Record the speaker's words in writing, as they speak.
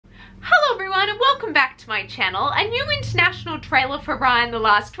welcome back to my channel. A new international trailer for Raya and the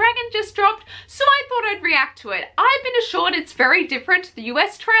Last Dragon just dropped, so I thought I'd react to it. I've been assured it's very different to the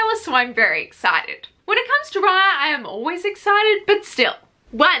US trailer, so I'm very excited. When it comes to Raya, I am always excited, but still.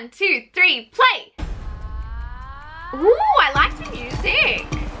 1, 2, 3, play! Ooh, I like the music.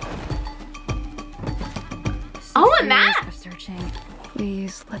 Oh, and that! Of searching.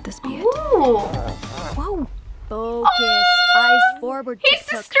 Please let this be it. Ooh. Whoa. Focus. Eyes forward. He's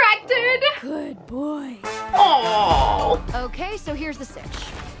distracted. Good boy. Oh. Okay, so here's the sitch.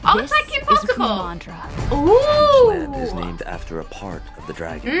 Oh, this it's like is impossible. mantra. Ooh. Land is named after a part of the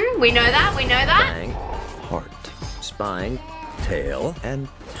dragon. We know that, we know that. Fang, heart, spine, tail, and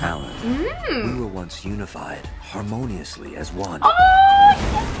talon. We were once unified, harmoniously as one.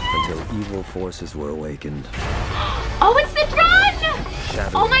 Oh, Until evil forces were awakened. oh, it's the drum!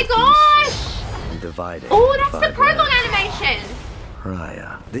 Shattering Oh my the gosh! pieces and dividing. Oh, that's the five prologue lands. animation.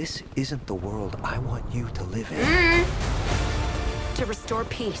 Raya, this isn't the world I want you to live in. To restore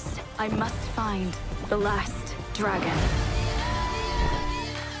peace, I must find the last dragon.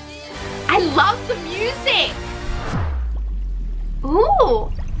 I love the music.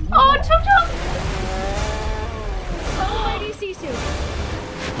 Ooh. Oh, Tuk Tuk. Oh, mighty Sisu.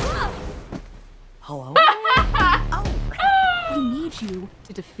 Hello? We need you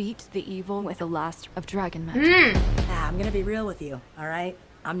to defeat the evil with the last of dragon magic. I'm gonna be real with you, alright?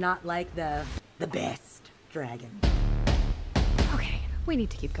 I'm not like the best dragon. Okay, we need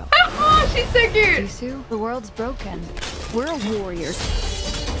to keep going. Oh, she's so cute. Sisu, the world's broken. We're warriors,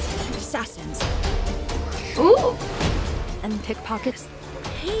 assassins, Ooh. and pickpockets.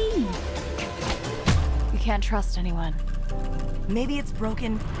 Hey! You can't trust anyone. Maybe it's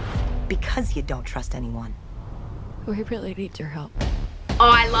broken because you don't trust anyone. We really need your help. Oh,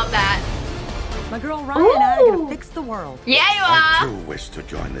 I love that. My girl Raya and I are Ooh. gonna fix the world. Yeah, you I are. too wish to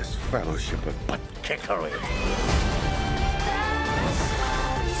join this fellowship of butt kickery.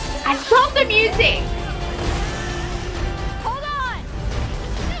 I love the music. Hold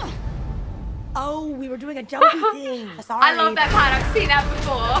on! Oh, we were doing a jumpy thing. Sorry. I love that part. I've seen that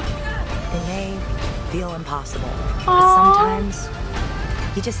before. It may feel impossible, Aw. but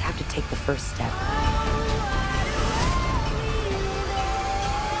sometimes you just have to take the first step.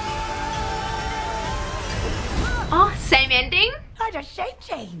 Oh, same ending? I just shape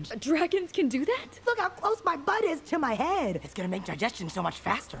change. Dragons can do that? Look how close my butt is to my head. It's gonna make digestion so much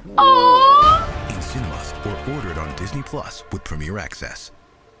faster. Oh. in cinemas or ordered on Disney Plus with Premier Access.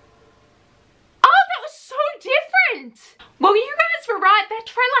 Oh, that was so different. Well, you guys were right. That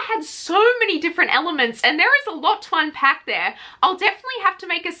trailer had so many different elements and there is a lot to unpack there. I'll definitely have to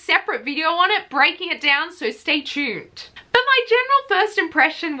make a separate video on it, breaking it down, so stay tuned. But my general first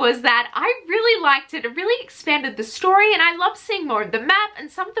impression was that I really liked it. It really expanded the story and I love seeing more of the map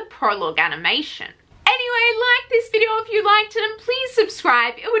and some of the prologue animation. Anyway, like this video if you liked it and please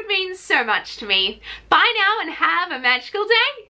subscribe. It would mean so much to me. Bye now and have a magical day.